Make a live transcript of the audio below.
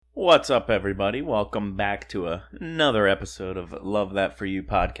What's up, everybody? Welcome back to another episode of Love That For You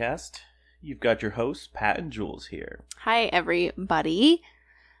podcast. You've got your hosts, Pat and Jules here. Hi, everybody.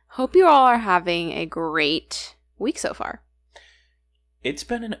 Hope you all are having a great week so far. It's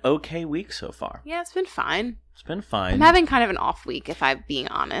been an okay week so far. Yeah, it's been fine. It's been fine. I'm having kind of an off week, if I'm being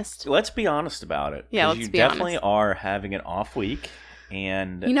honest. Let's be honest about it. Yeah, let's be honest. You definitely are having an off week,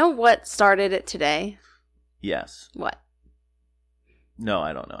 and... You know what started it today? Yes. What? No,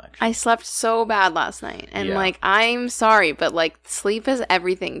 I don't know, actually. I slept so bad last night. And, Yeah. I'm sorry, but, sleep is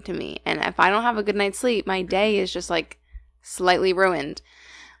everything to me. And if I don't have a good night's sleep, my day is just, slightly ruined.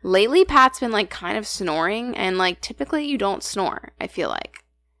 Lately, Pat's been, kind of snoring. And, typically you don't snore, I feel like.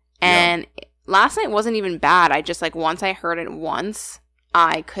 And last night wasn't even bad. I just, once I heard it once,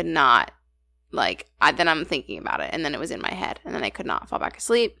 I could not, then I'm thinking about it. And then it was in my head. And then I could not fall back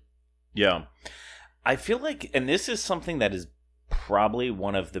asleep. Yeah. I feel like, and this is something that is probably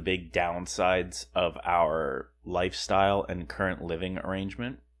one of the big downsides of our lifestyle and current living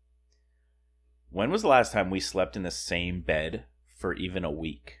arrangement. When was the last time we slept in the same bed for even a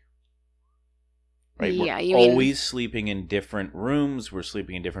week? Right? Yeah, we're always sleeping in different rooms. We're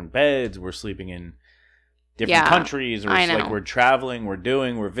sleeping in different beds. We're sleeping in different countries. Or I it's know. we're traveling,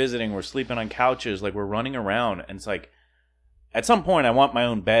 we're visiting, we're sleeping on couches. We're running around. And it's at some point, I want my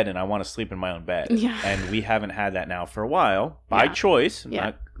own bed and I want to sleep in my own bed. Yeah. And we haven't had that now for a while by choice. I'm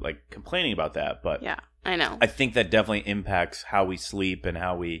not complaining about that, but Yeah, I know. I think that definitely impacts how we sleep and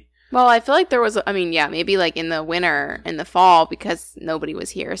how we. Well, I feel like there was, maybe in the winter, in the fall, because nobody was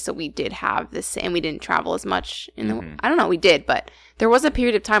here. So we did have this, and we didn't travel as much in the, I don't know, we did, but there was a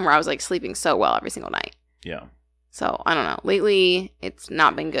period of time where I was sleeping so well every single night. Yeah. So I don't know. Lately, it's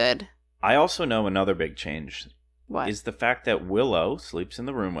not been good. I also know another big change. What? Is the fact that Willow sleeps in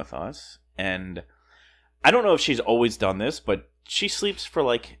the room with us. And I don't know if she's always done this, but she sleeps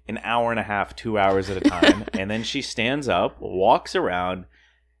for an hour and a half, 2 hours at a time. And then she stands up, walks around,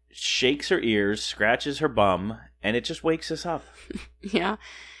 shakes her ears, scratches her bum, and it just wakes us up. Yeah.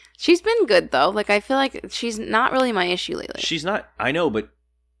 She's been good, though. I feel like she's not really my issue lately. She's not, I know, but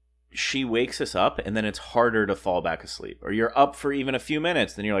she wakes us up, and then it's harder to fall back asleep. Or you're up for even a few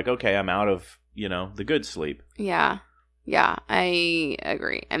minutes, then you're like, okay, I'm out of... the good sleep. Yeah. Yeah, I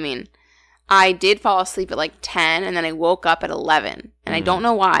agree. I did fall asleep at 10 and then I woke up at 11. And I don't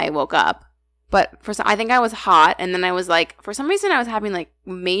know why I woke up. But I think I was hot, and then I was for some reason I was having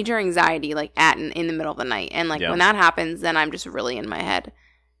major anxiety in the middle of the night. And when that happens, then I'm just really in my head.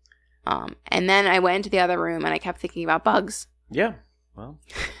 And then I went into the other room and I kept thinking about bugs. Yeah. Well,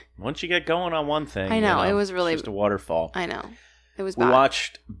 once you get going on one thing, I know, it was really it's just a waterfall. I know. It was We bad.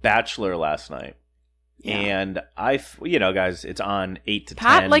 watched Bachelor last night. Yeah. And guys, it's on 8 to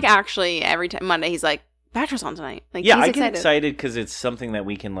 10. Pat, actually, every time Monday, he's like, Bachelor's on tonight. Yeah, he's I get excited because it's something that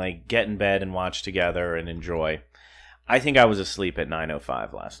we can, get in bed and watch together and enjoy. I think I was asleep at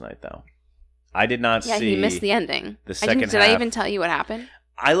 9:05 last night, though. I did not see... Yeah, he missed the ending. The second half. Did I even tell you what happened?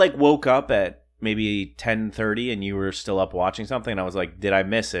 I, woke up at maybe 10:30 and you were still up watching something, and I was like, did I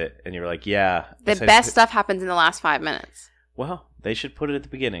miss it? And you were like, yeah. The best stuff happens in the last 5 minutes. Well, they should put it at the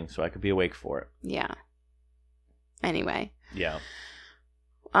beginning so I could be awake for it. Yeah. Anyway. Yeah.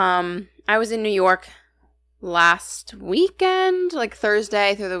 I was in New York last weekend,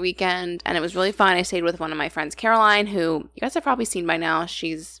 Thursday through the weekend, and it was really fun. I stayed with one of my friends, Caroline, who you guys have probably seen by now.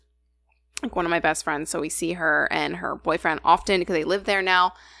 She's one of my best friends, so we see her and her boyfriend often because they live there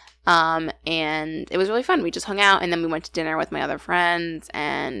now. And it was really fun. We just hung out, and then we went to dinner with my other friends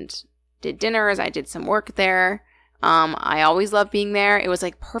and did dinners. I did some work there. I always love being there. It was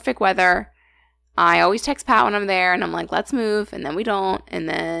perfect weather. I always text Pat when I'm there, and I'm like, let's move, and then we don't, and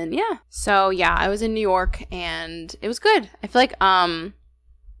then, yeah. So, yeah, I was in New York, and it was good. I feel like,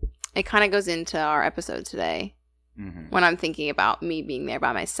 it kind of goes into our episode today when I'm thinking about me being there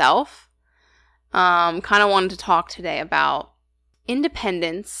by myself. Kind of wanted to talk today about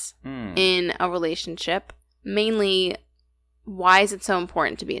independence in a relationship. Mainly, why is it so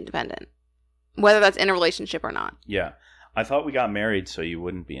important to be independent? Whether that's in a relationship or not. Yeah. I thought we got married so you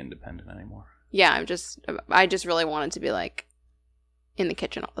wouldn't be independent anymore. Yeah, I just really wanted to be in the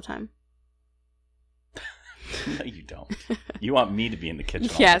kitchen all the time. No, you don't. You want me to be in the kitchen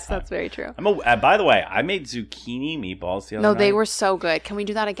all Yes, the time. that's very true. By the way, I made zucchini meatballs the other night. No, they were so good. Can we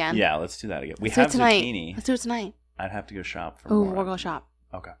do that again? Yeah, let's do that again. Let's do it tonight. Zucchini. Let's do it tonight. I'd have to go shop for Oh, more. we'll go shop.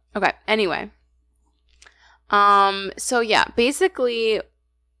 Okay. Okay. Anyway. So yeah, basically,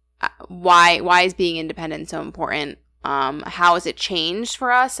 why is being independent so important? How has it changed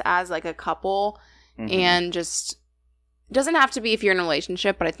for us as a couple? And just, it doesn't have to be if you're in a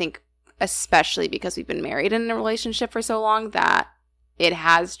relationship, but I think especially because we've been married in a relationship for so long that it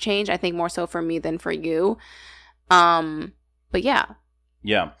has changed. I think more so for me than for you. But yeah.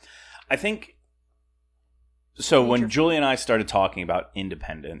 Yeah. I think, so when Julie and I started talking about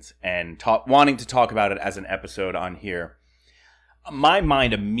independence and wanting to talk about it as an episode on here, my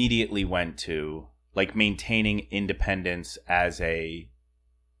mind immediately went to like maintaining independence as a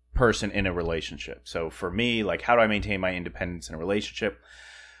person in a relationship. So for me, like, how do I maintain my independence in a relationship?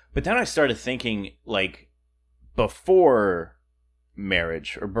 But then I started thinking, like, before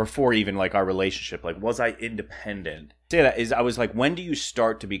marriage or before even like our relationship, like, was I independent? Say that is, I was like, when do you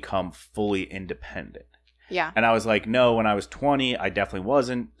start to become fully independent? Yeah. And I was like, no, when I was 20, I definitely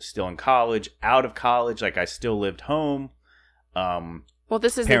wasn't. Still in college, out of college, like I still lived home. Well,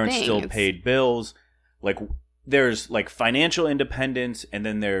 this is parents the thing. still paid bills. Like, there's like financial independence, and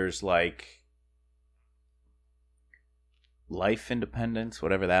then there's like life independence,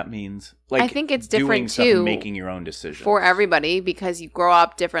 whatever that means. Like, I think it's doing different stuff, too, making your own decisions for everybody, because you grow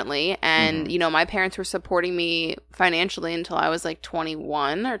up differently. And you know, my parents were supporting me financially until I was like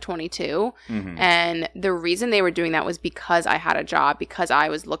 21 or 22. And the reason they were doing that was because I had a job, because I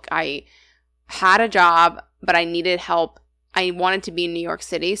had a job, but I needed help. I wanted to be in New York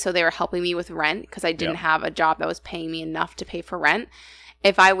City, so they were helping me with rent because I didn't have a job that was paying me enough to pay for rent.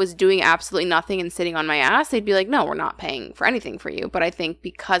 If I was doing absolutely nothing and sitting on my ass, they'd be like, no, we're not paying for anything for you. But I think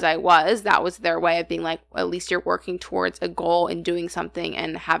because that was their way of being like, at least you're working towards a goal and doing something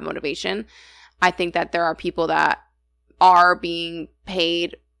and have motivation. I think that there are people that are being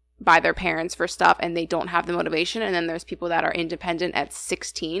paid by their parents for stuff and they don't have the motivation. And then there's people that are independent at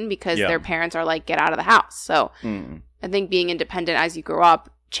 16 because their parents are like, get out of the house. So I think being independent as you grow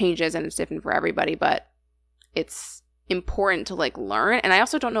up changes, and it's different for everybody, but it's important to like learn. And I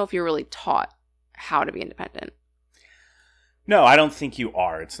also don't know if you're really taught how to be independent. No, I don't think you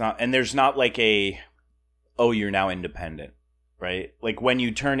are. It's not, and there's not like you're now independent, right? Like when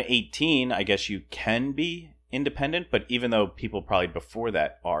you turn 18, I guess you can be independent, but even though people probably before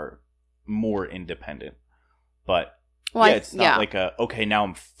that are more independent, but it's not like okay, now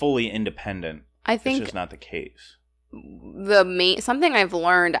I'm fully independent. I think it's just not the case. Something I've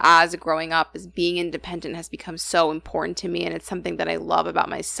learned as growing up is being independent has become so important to me, and it's something that I love about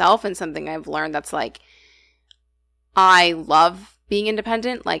myself, and something I've learned that's like, I love being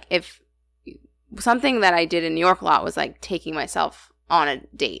independent. Like, if something that I did in New York a lot was like taking myself on a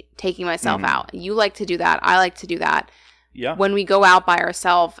date, taking myself out. You like to do that. I like to do that. Yeah. When we go out by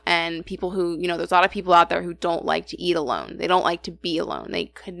ourselves, and people who, you know, there's a lot of people out there who don't like to eat alone. They don't like to be alone. They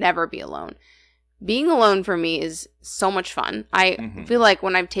could never be alone. Being alone for me is so much fun. I feel like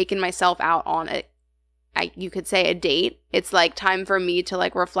when I've taken myself out on you could say a date, it's like time for me to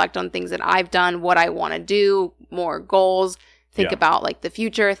like reflect on things that I've done, what I want to do, more goals, think about like the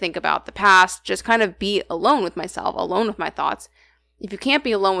future, think about the past, just kind of be alone with myself, alone with my thoughts. If you can't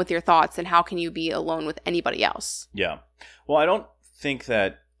be alone with your thoughts, then how can you be alone with anybody else? Yeah. Well, I don't think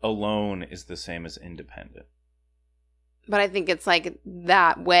that alone is the same as independent. But I think it's like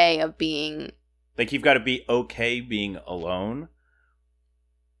that way of being. Like, you've got to be okay being alone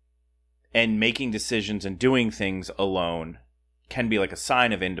and making decisions and doing things alone can be like a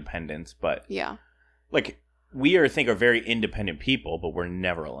sign of independence. But like, we are very independent people, but we're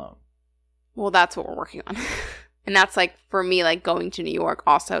never alone. Well, that's what we're working on. And that's like, for me, like going to New York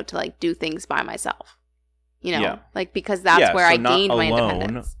also to like do things by myself, you know, like, because that's where I gained my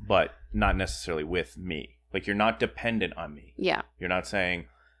independence. But not necessarily with me. Like, you're not dependent on me. Yeah. You're not saying,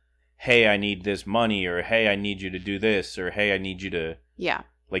 hey, I need this money, or hey, I need you to do this, or hey, I need you to. Yeah.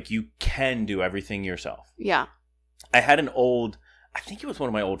 Like, you can do everything yourself. Yeah. I had I think it was one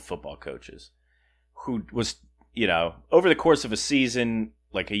of my old football coaches who was, you know, over the course of a season,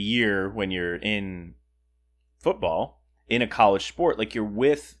 like a year when you're in football, in a college sport, like, you're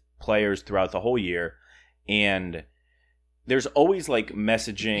with players throughout the whole year, and there's always like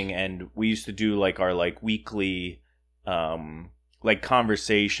messaging, and we used to do like our like weekly like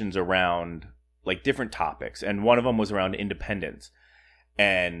conversations around like different topics, and one of them was around independence,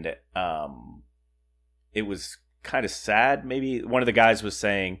 and it was kind of sad. Maybe one of the guys was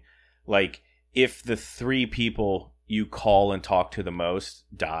saying, like, if the 3 people you call and talk to the most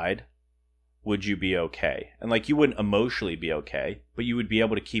died, would you be okay? And like, you wouldn't emotionally be okay, but you would be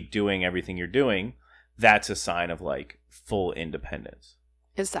able to keep doing everything you're doing. That's a sign of like full independence.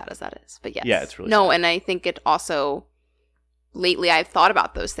 As sad as that is, but yes. Yeah, it's really sad. sad. And I think it also, lately I've thought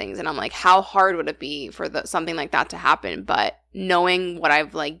about those things, and I'm like, how hard would it be for something like that to happen? But knowing what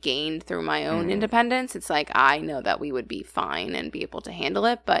I've like gained through my own independence, it's like, I know that we would be fine and be able to handle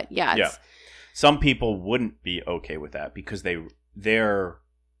it. But some people wouldn't be okay with that because their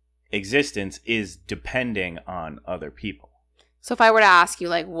existence is depending on other people. So if I were to ask you,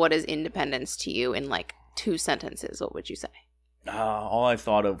 like, what is independence to you in, like, 2 sentences, what would you say? All I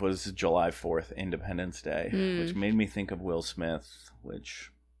thought of was July 4th, Independence Day, which made me think of Will Smith,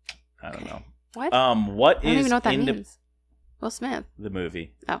 which, I don't know. What? What I don't is even know what that means. Will Smith. The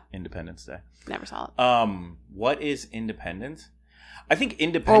movie. Oh. Independence Day. Never saw it. What is independence? I think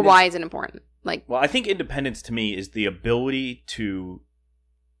independence... Or why is it important? Like, well, I think independence to me is the ability to,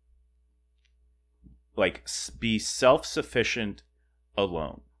 like, be self-sufficient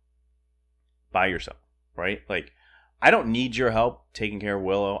alone. By yourself, right? Like, I don't need your help taking care of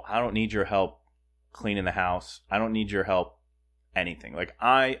Willow. I don't need your help cleaning the house. I don't need your help anything. Like,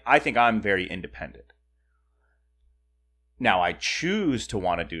 I think I'm very independent. Now, I choose to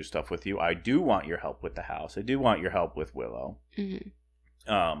want to do stuff with you. I do want your help with the house. I do want your help with Willow.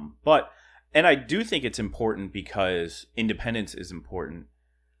 And I do think it's important because independence is important.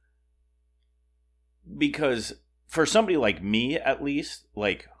 Because for somebody like me, at least,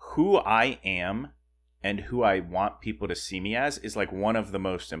 like, who I am and who I want people to see me as is, like, one of the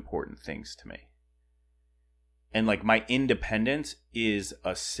most important things to me. And, like, my independence is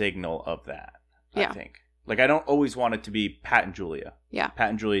a signal of that, I think. Like, I don't always want it to be Pat and Julia. Yeah.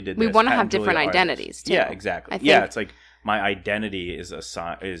 Pat and Julia did this. We want to Pat have and Julia different are identities, this. too. Yeah, exactly. Yeah, it's like my identity is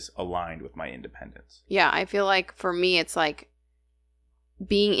aligned with my independence. Yeah, I feel like for me, it's like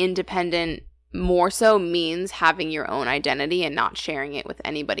being independent more so means having your own identity and not sharing it with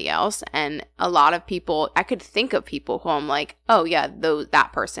anybody else. And a lot of people, I could think of people who I'm like, oh yeah,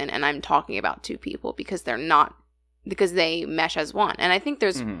 that person, and I'm talking about 2 people because they mesh as one. And I think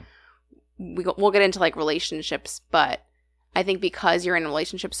there's, we'll get into like relationships, but I think because you're in a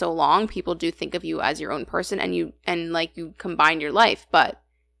relationship so long, people do think of you as your own person, and you combine your life. But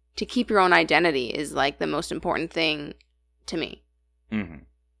to keep your own identity is like the most important thing to me. Mm-hmm.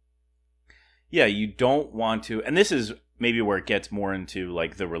 Yeah, you don't want to, and this is maybe where it gets more into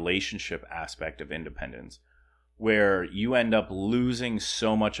like the relationship aspect of independence, where you end up losing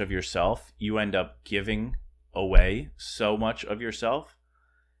so much of yourself, you end up giving away so much of yourself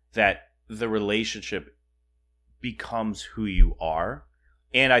that the relationship becomes who you are.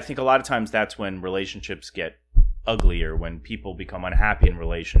 And I think a lot of times that's when relationships get uglier, when people become unhappy in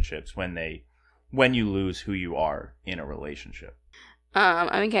relationships, when you lose who you are in a relationship.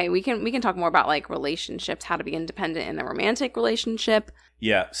 Okay, we can talk more about like relationships, how to be independent in a romantic relationship.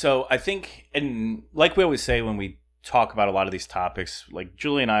 Yeah, so I think, and like we always say when we talk about a lot of these topics, like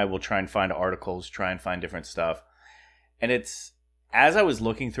Julie and I will try and find articles, try and find different stuff. And it's, as I was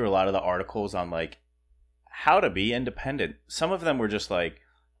looking through a lot of the articles on like how to be independent, some of them were just like,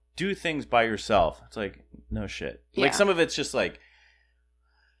 do things by yourself. It's like, no shit. Yeah. Like some of it's just like,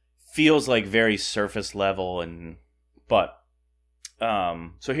 feels like very surface level, but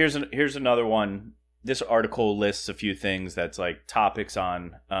so here's another one. This article lists a few things that's like topics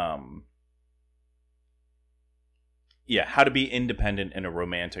on how to be independent in a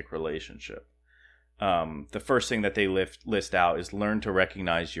romantic relationship. The first thing that they list out is learn to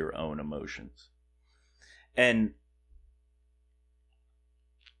recognize your own emotions. And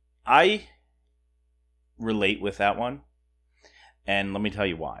I relate with that one, and let me tell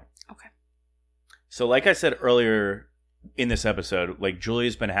you why. Okay. So like I said earlier in this episode, like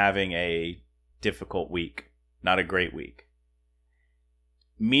Julia's been having a difficult week, not a great week.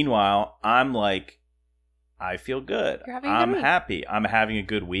 Meanwhile, I'm like, I feel good. I'm happy. I'm having a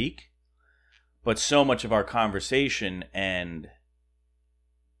good week. But so much of our conversation and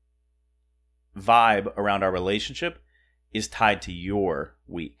vibe around our relationship is tied to your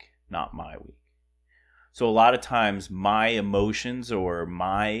week, not my week. So a lot of times my emotions or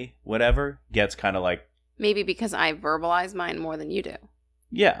my whatever gets kind of like, maybe because I verbalize mine more than you do.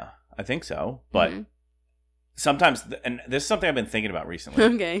 Yeah, I think so. But sometimes, and this is something I've been thinking about recently.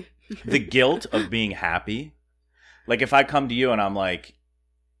 Okay. The guilt of being happy. Like if I come to you and I'm like,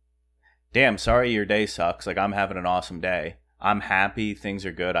 damn, sorry your day sucks. Like I'm having an awesome day. I'm happy. Things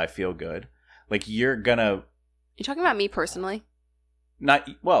are good. I feel good. Like you're gonna... You talking about me personally? Not,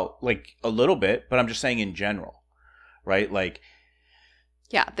 well, like a little bit, but I'm just saying in general. Right? Like...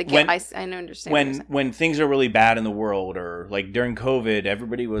 Yeah, the guilt. I understand. When things are really bad in the world, or like during COVID,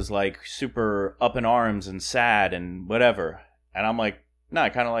 everybody was like super up in arms and sad and whatever. And I'm like, no, I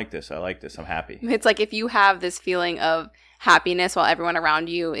kind of like this. I like this. I'm happy. It's like if you have this feeling of happiness while everyone around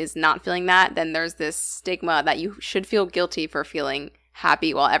you is not feeling that, then there's this stigma that you should feel guilty for feeling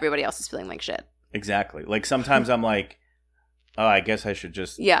happy while everybody else is feeling like shit. Exactly. Like sometimes I'm like, oh, I guess I should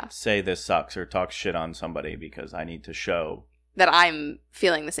just say this sucks or talk shit on somebody because I need to show that I'm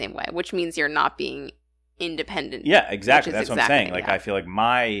feeling the same way, which means you're not being independent. Yeah, exactly. That's what I'm saying. Like, I feel like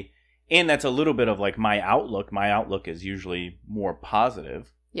my And that's a little bit of like my outlook. My outlook is usually more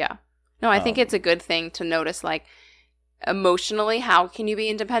positive. Yeah. No, I think it's a good thing to notice, like, emotionally, how can you be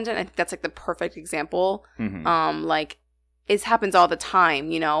independent? I think that's like the perfect example. Mm-hmm. Like, it happens all the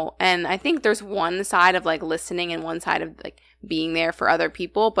time, you know? And I think there's one side of like listening and one side of like being there for other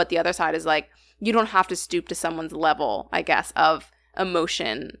people. But the other side is like, you don't have to stoop to someone's level, I guess, of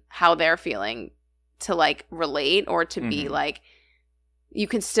emotion, how they're feeling to like relate or to be like, you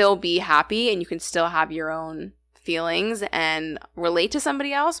can still be happy and you can still have your own feelings and relate to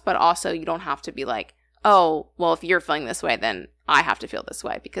somebody else, but also you don't have to be like, oh, well, if you're feeling this way, then I have to feel this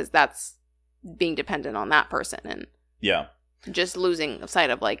way, because that's being dependent on that person and just losing sight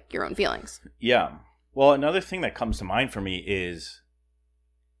of like your own feelings. Yeah. Well, another thing that comes to mind for me is,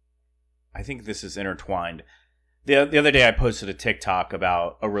 I think this is intertwined. The other day I posted a TikTok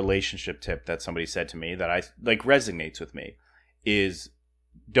about a relationship tip that somebody said to me that I like resonates with me, is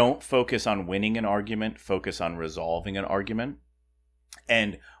don't focus on winning an argument, focus on resolving an argument.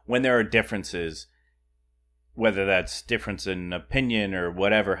 And when there are differences, whether that's difference in opinion or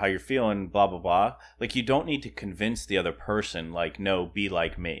whatever, how you're feeling, blah, blah, blah, like you don't need to convince the other person, like, no, be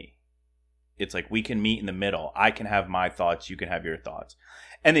like me. It's like we can meet in the middle. I can have my thoughts, you can have your thoughts.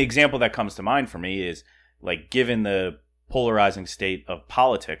 And the example that comes to mind for me is, like, given the polarizing state of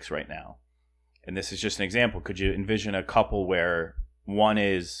politics right now, and this is just an example, could you envision a couple where one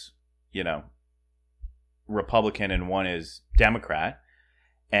is, you know, Republican and one is Democrat,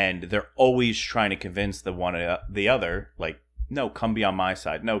 and they're always trying to convince the other, like, no, come be on my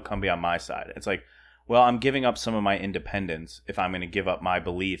side. No, come be on my side. It's like, well, I'm giving up some of my independence if I'm going to give up my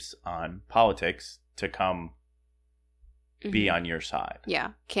beliefs on politics to come be on your side. Yeah.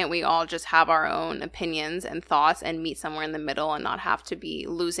 Can't we all just have our own opinions and thoughts and meet somewhere in the middle and not have to be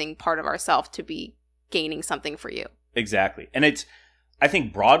losing part of ourselves to be gaining something for you? Exactly. And it's, I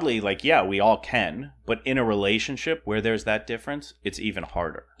think broadly, like, yeah, we all can, but in a relationship where there's that difference, it's even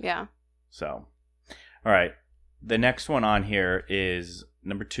harder. Yeah. So, all right. The next one on here is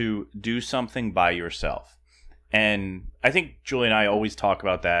number 2, do something by yourself. And I think Julie and I always talk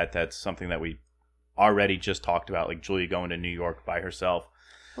about that. That's something that we already just talked about, like Julie going to New York by herself.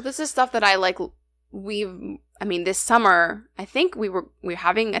 Well, this is stuff that I like. This summer, I think we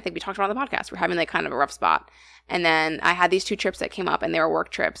talked about on the podcast, we're having like kind of a rough spot. And then I had these 2 trips that came up and they were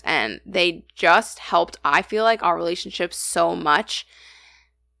work trips and they just helped, I feel like, our relationship so much.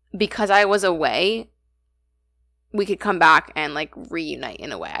 Because I was away, we could come back and like reunite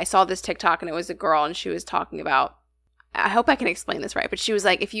in a way. I saw this TikTok and it was a girl and she was talking about, I hope I can explain this right, but she was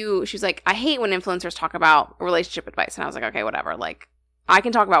like, I hate when influencers talk about relationship advice. And I was like, okay, whatever. Like, I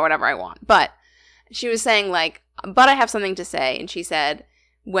can talk about whatever I want. But she was saying like, but I have something to say. And she said,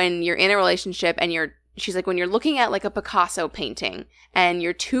 when you're in a relationship and she's like, when you're looking at like a Picasso painting and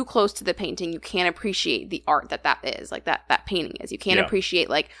you're too close to the painting, you can't appreciate the art that is, like that painting is. You can't appreciate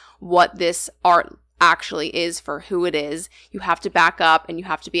like what this art actually is for who it is. You have to back up and you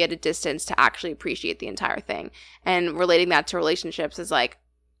have to be at a distance to actually appreciate the entire thing. And relating that to relationships is like,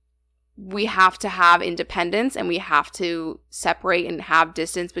 we have to have independence and we have to separate and have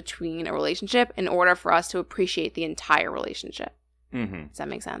distance between a relationship in order for us to appreciate the entire relationship. Mm-hmm. Does that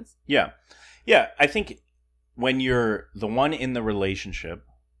make sense? Yeah. Yeah. I think when you're the one in the relationship,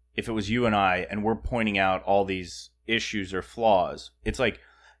 if it was you and I, and we're pointing out all these issues or flaws, it's like,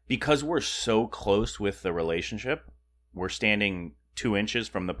 because we're so close with the relationship, we're standing 2 inches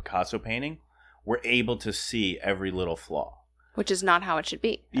from the Picasso painting, we're able to see every little flaw. Which is not how it should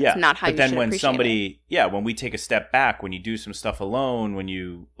be. That's not how you should appreciate it. When we take a step back, when you do some stuff alone, when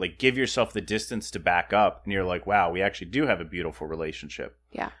you like give yourself the distance to back up and you're like, wow, we actually do have a beautiful relationship.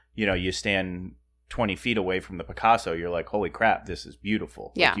 Yeah. You know, you stand 20 feet away from the Picasso, you're like, holy crap, this is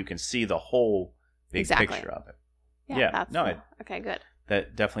beautiful. Yeah. Like, you can see the whole big picture of it. Yeah. Okay, good.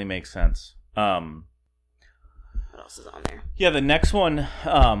 That definitely makes sense. What else is on there? Yeah, the next one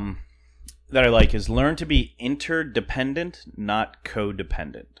that I like is learn to be interdependent, not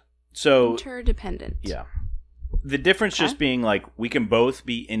codependent. So interdependent. Yeah. The difference just being like we can both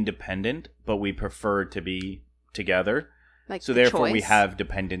be independent, but we prefer to be together. Like so therefore we have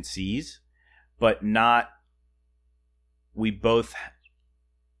dependencies, but not we both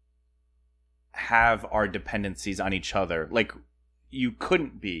have our dependencies on each other. Like you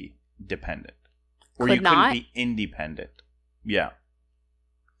couldn't be dependent. Or you couldn't be independent. Yeah.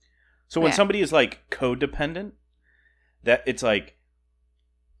 So when somebody is like codependent, that it's like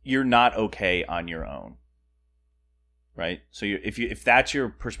you're not okay on your own, right? So if that's your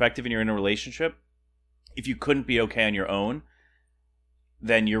perspective and you're in a relationship, if you couldn't be okay on your own,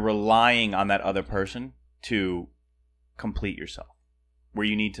 then you're relying on that other person to complete yourself. where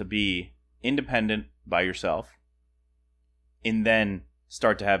you need to be independent by yourself and then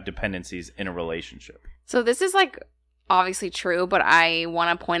start to have dependencies in a relationship. So this is like obviously true, but I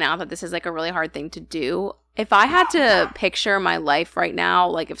want to point out that this is like a really hard thing to do. If I had to picture my life right now,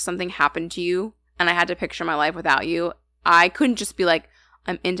 like if something happened to you and I had to picture my life without you, I couldn't just be like,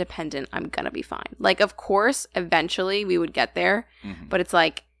 I'm independent, I'm gonna be fine. Like, of course, eventually we would get there, but it's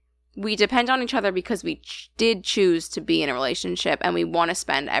like we depend on each other because we did choose to be in a relationship and we want to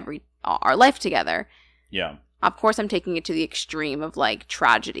spend our life together. Yeah. Of course, I'm taking it to the extreme of like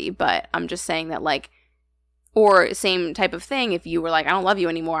tragedy, but I'm just saying that like, or same type of thing. If you were like, I don't love you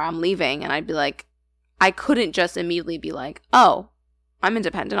anymore, I'm leaving, and I'd be like, I couldn't just immediately be like, oh, I'm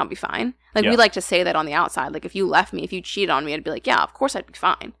independent, I'll be fine. Like, we like to say that on the outside. Like, if you left me, if you cheated on me, I'd be like, yeah, of course I'd be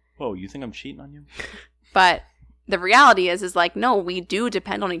fine. Whoa, you think I'm cheating on you? But the reality is like, no, we do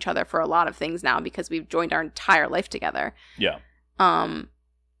depend on each other for a lot of things now because we've joined our entire life together. Yeah.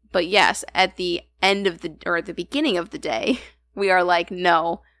 But yes, at the end of at the beginning of the day, we are like,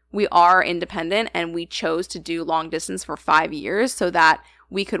 no, we are independent and we chose to do long distance for 5 years so that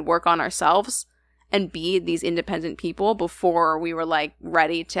we could work on ourselves and be these independent people before we were like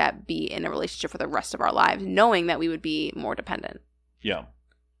ready to be in a relationship for the rest of our lives, knowing that we would be more dependent. Yeah.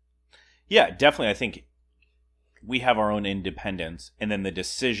 Yeah, definitely. I think we have our own independence and then the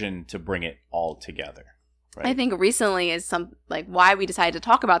decision to bring it all together. Right? I think recently is why we decided to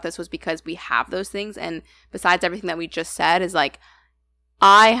talk about this was because we have those things. And besides everything that we just said is like,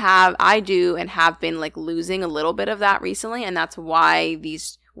 I do and have been like losing a little bit of that recently. And that's why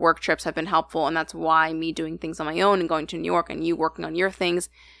these work trips have been helpful. And that's why me doing things on my own and going to New York and you working on your things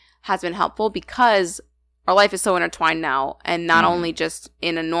has been helpful because our life is so intertwined now. And not only just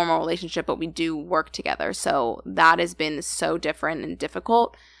in a normal relationship, but we do work together. So that has been so different and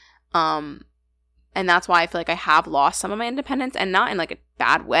difficult. And that's why I feel like I have lost some of my independence and not in like a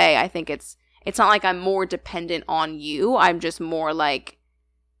bad way. I think it's not like I'm more dependent on you. I'm just more like,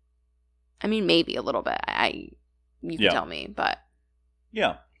 I mean, maybe a little bit. You can tell me, but.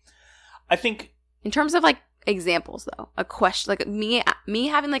 Yeah. I think. In terms of like examples though, a question, like me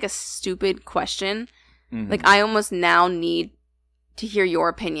having like a stupid question, like I almost now need to hear your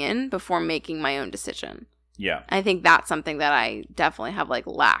opinion before making my own decision. Yeah. I think that's something that I definitely have like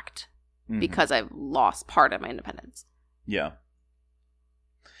lacked. Because I've lost part of my independence. Yeah.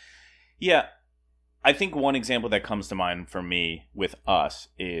 Yeah. I think one example that comes to mind for me with us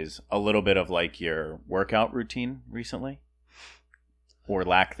is a little bit of like your workout routine recently. Or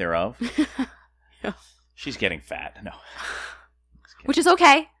lack thereof. Yeah. She's getting fat. No. Which is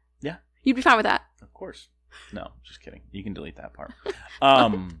okay. Yeah. You'd be fine with that. Of course. No, just kidding. You can delete that part.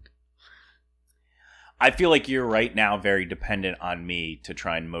 I feel like you're right now very dependent on me to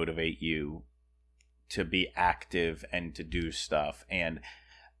try and motivate you to be active and to do stuff. And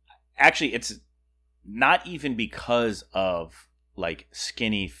actually, it's not even because of like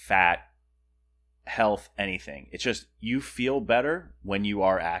skinny, fat, health, anything. It's just you feel better when you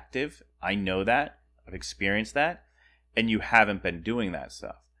are active. I know that. I've experienced that. And you haven't been doing that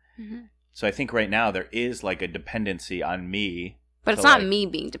stuff. So I think right now there is like a dependency on me. But it's not me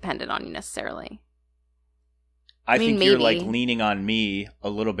being dependent on you necessarily. I mean, think maybe. You're like leaning on me a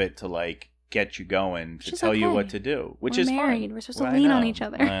little bit to like get you going, to tell you what to do, which is married. Fine. We're supposed to lean on each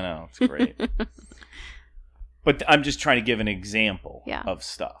other. I know, it's great. But I'm just trying to give an example of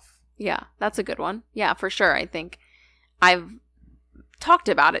stuff. Yeah, that's a good one. Yeah, for sure. I think I've talked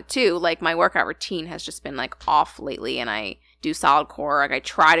about it too. Like my workout routine has just been like off lately, and I do solid core. Like I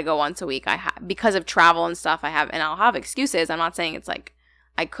try to go once a week. Because of travel and stuff. and I'll have excuses. I'm not saying it's like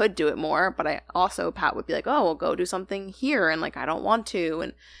I could do it more, but I also, Pat would be like, oh, we'll go do something here. And like, I don't want to.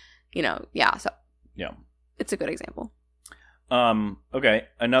 And, so. Yeah. It's a good example. Okay.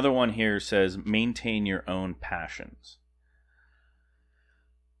 Another one here says, maintain your own passions.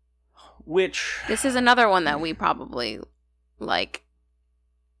 Which. This is another one that we probably like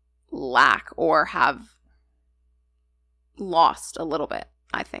lack or have lost a little bit,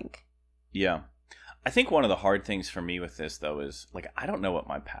 I think. Yeah. I think one of the hard things for me with this, though, is, like, I don't know what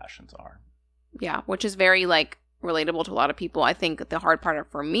my passions are. Yeah, which is very, like, relatable to a lot of people. I think the hard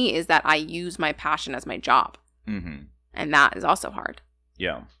part for me is that I use my passion as my job. And that is also hard.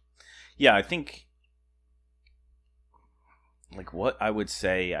 Yeah. Yeah, I think, like, what I would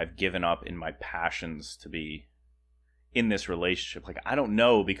say I've given up in my passions to be in this relationship. Like, I don't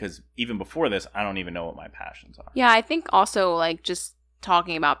know, because even before this, I don't even know what my passions are. Yeah, I think also, like, just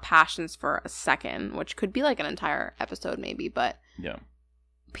talking about passions for a second, which could be like an entire episode maybe, but yeah,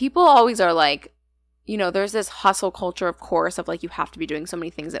 people always are like, there's this hustle culture, of course, of like you have to be doing so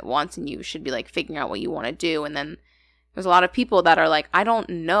many things at once and you should be like figuring out what you want to do, and then There's a lot of people that are like, I don't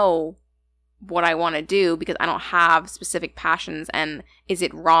know what I want to do because I don't have specific passions, and is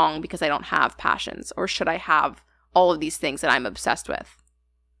it wrong because I don't have passions, or should I have all of these things that I'm obsessed with?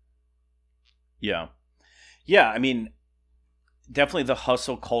 Yeah. Yeah, I mean, definitely the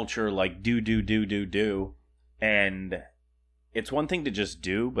hustle culture, like do. And it's one thing to just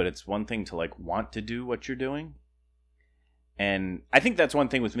do, but it's one thing to like want to do what you're doing. And I think that's one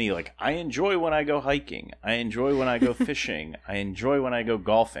thing with me. Like, I enjoy when I go hiking. I enjoy when I go fishing. I enjoy when I go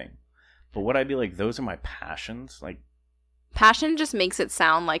golfing. But would I be like, those are my passions? Like, passion just makes it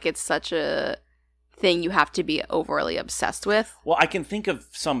sound like it's such a thing you have to be overly obsessed with. Well, I can think of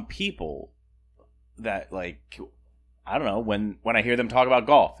some people that, like, I don't know, when I hear them talk about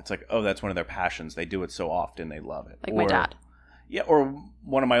golf, it's like, oh, that's one of their passions. They do it so often, they love it. Like my dad. Yeah, or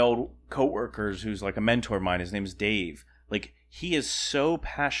one of my old coworkers who's like a mentor of mine. His name's Dave. Like, he is so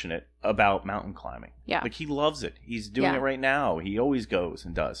passionate about mountain climbing. Yeah. Like, he loves it. He's doing it right now. He always goes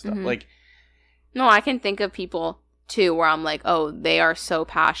and does stuff. Like, no, I can think of people too where I'm like, oh, they are so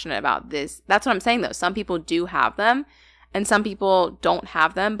passionate about this. That's what I'm saying, though. Some people do have them, and some people don't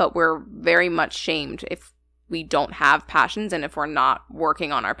have them, but we're very much shamed if we don't have passions and if we're not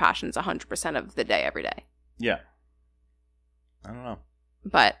working on our passions 100% of the day, every day. Yeah. I don't know.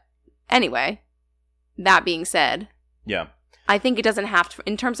 But anyway, that being said, yeah, I think it doesn't have to,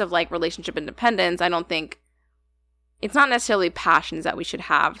 in terms of like relationship independence, I don't think, it's not necessarily passions that we should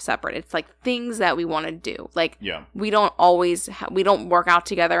have separate. It's like things that we want to do. Like, yeah. We don't always, we don't work out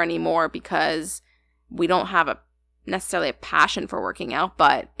together anymore because we don't have necessarily a passion for working out,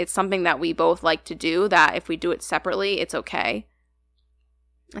 but it's something that we both like to do, that if we do it separately, it's okay.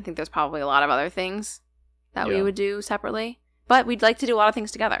 I think there's probably a lot of other things that we would do separately, but we'd like to do a lot of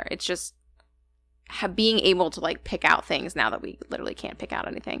things together. It's just being able to like pick out things now that we literally can't pick out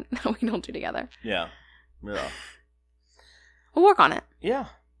anything that we don't do together. Yeah. Yeah. We'll work on it. Yeah.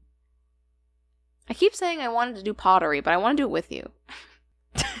 I keep saying I wanted to do pottery, but I want to do it with you.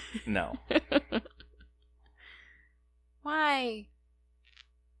 No. Why?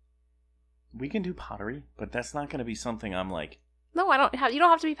 We can do pottery, but that's not going to be something I'm like. No, I don't have. You don't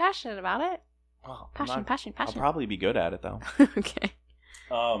have to be passionate about it. Oh, passion. I'll probably be good at it though. Okay.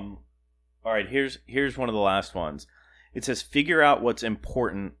 All right. Here's one of the last ones. It says, figure out what's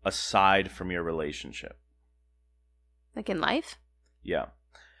important aside from your relationship. Like in life? Yeah.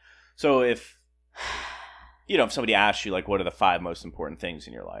 So if somebody asks you, like, what are the 5 most important things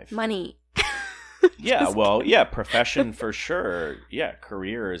in your life? Money. Yeah, well, yeah, profession for sure. Yeah,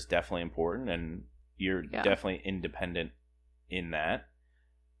 career is definitely important, and you're definitely independent in that.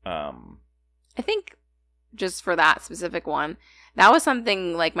 I think just for that specific one, that was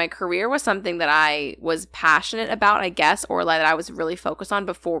something, like, my career was something that I was passionate about, I guess, or like that I was really focused on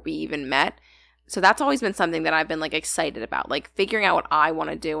before we even met. So that's always been something that I've been like excited about, like figuring out what I want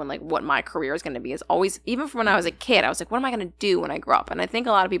to do and like what my career is going to be is always, even from when I was a kid, I was like, what am I going to do when I grow up? And I think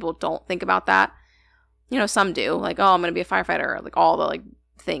a lot of people don't think about that. You know, some do, like, oh, I'm going to be a firefighter, or like all the like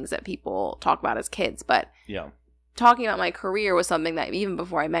things that people talk about as kids. But yeah, talking about my career was something that even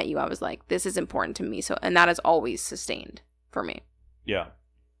before I met you, I was like, this is important to me. So, and that has always sustained for me. Yeah.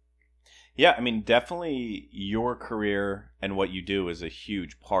 Yeah, I mean, definitely your career and what you do is a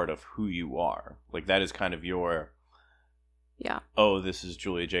huge part of who you are. Like, that is kind of your, oh, this is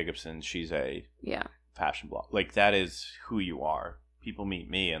Julia Jacobson, she's a fashion blog. Like, that is who you are. People meet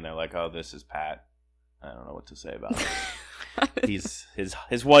me and they're like, oh, this is Pat. I don't know what to say about it.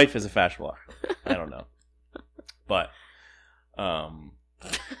 His wife is a fashion blogger. I don't know. But,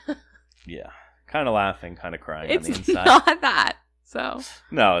 yeah. Kind of laughing, kind of crying on the inside. It's not that. So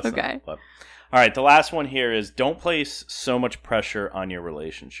no, it's okay. Not. But, all right, the last one here is, don't place so much pressure on your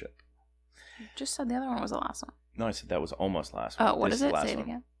relationship. You just said the other one was the last one. No, I said that was almost last one. Oh, what is it? Say it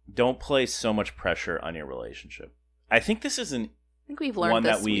again. Don't place so much pressure on your relationship. I think this is I think we've learned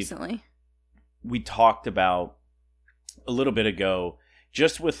this recently. We talked about a little bit ago,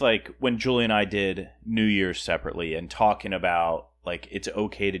 just with like when Julie and I did New Year's separately and talking about like it's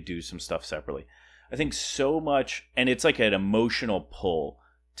okay to do some stuff separately. I think so much, and it's like an emotional pull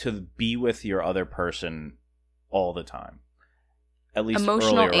to be with your other person all the time. At least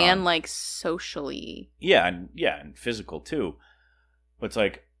emotional and like socially. Yeah, and physical too. But it's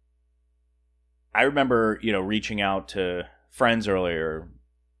like, I remember, reaching out to friends earlier,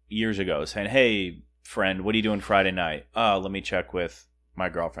 years ago, saying, hey, friend, what are you doing Friday night? Let me check with my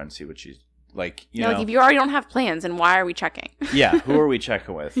girlfriend, see what she's like. Like, if you already don't have plans, then why are we checking? Yeah, who are we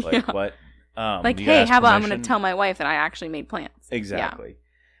checking with? Like, what? Like, hey, how about I'm going to tell my wife that I actually made plans? Exactly.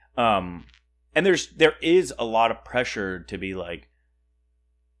 Yeah. And there is a lot of pressure to be like,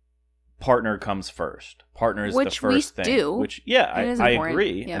 partner comes first. Partner is Which the first we thing. do. Which, yeah, I important.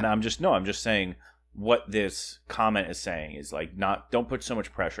 agree. Yeah. And I'm just saying what this comment is saying is like, don't put so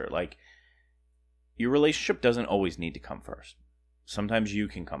much pressure. Like, your relationship doesn't always need to come first. Sometimes you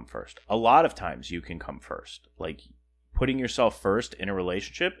can come first. A lot of times you can come first. Like, putting yourself first in a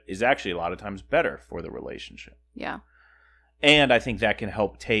relationship is actually a lot of times better for the relationship. Yeah. And I think that can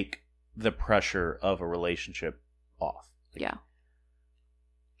help take the pressure of a relationship off. Yeah.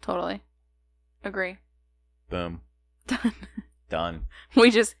 Totally. Agree. Boom. Done. Done.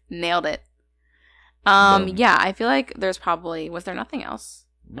 We just nailed it. Boom. Yeah, I feel like there's probably, was there nothing else?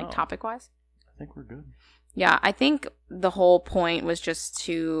 No. Like topic wise? I think we're good. Yeah, I think the whole point was just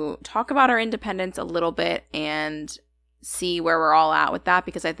to talk about our independence a little bit and see where we're all at with that,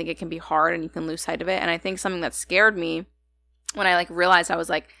 because I think it can be hard and you can lose sight of it. And I think something that scared me when I like realized I was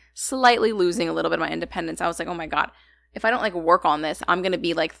like slightly losing a little bit of my independence, I was like, oh my God, if I don't like work on this, I'm going to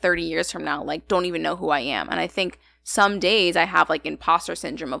be like 30 years from now, like don't even know who I am. And I think some days I have like imposter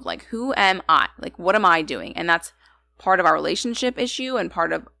syndrome of like, who am I? Like, what am I doing? And that's part of our relationship issue and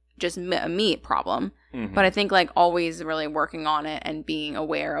part of just a me problem. Mm-hmm. But I think like always really working on it and being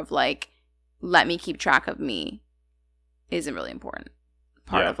aware of like, let me keep track of me isn't really important.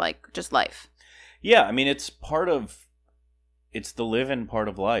 Part of like just life. Yeah, I mean, it's the live-in part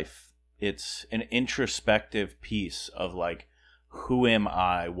of life. It's an introspective piece of like, who am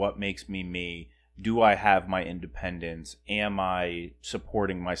I? What makes me me? Do I have my independence? Am I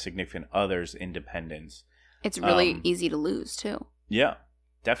supporting my significant other's independence? It's really easy to lose too. Yeah,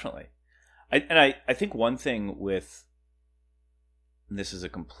 definitely. I think one thing with, this is a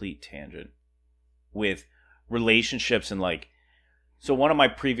complete tangent, with relationships and like, so one of my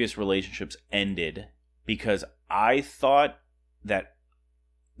previous relationships ended because I thought that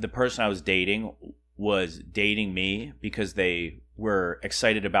the person I was dating was dating me because they were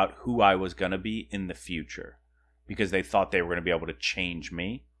excited about who I was going to be in the future, because they thought they were going to be able to change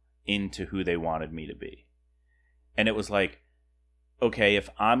me into who they wanted me to be. And it was like, okay, if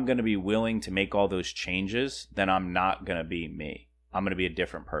I'm going to be willing to make all those changes, then I'm not going to be me. I'm going to be a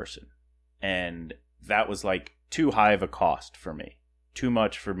different person. And that was like too high of a cost for me. Too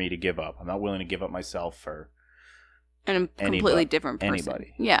much for me to give up. I'm not willing to give up myself for and a completely different person.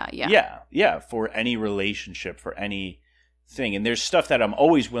 Anybody. Yeah. For any relationship, for anything. And there's stuff that I'm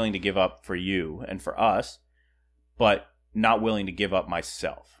always willing to give up for you and for us, but not willing to give up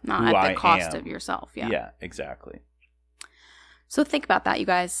myself. Not who at the I cost am. of yourself. Yeah. Yeah, exactly. So think about that, you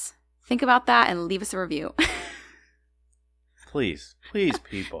guys. Think about that and leave us a review. Please,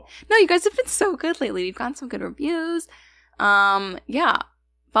 people. No, you guys have been so good lately. We've gotten some good reviews. Yeah.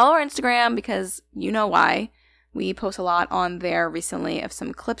 Follow our Instagram because you know why. We post a lot on there recently of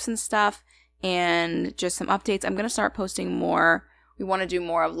some clips and stuff and just some updates. I'm going to start posting more. We want to do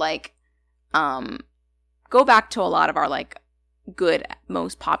more of like, go back to a lot of our like good,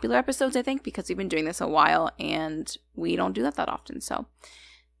 most popular episodes, I think, because we've been doing this a while and we don't do that often. So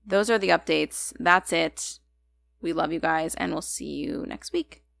those are the updates. That's it. We love you guys and we'll see you next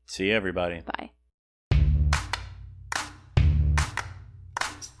week. See you, everybody. Bye.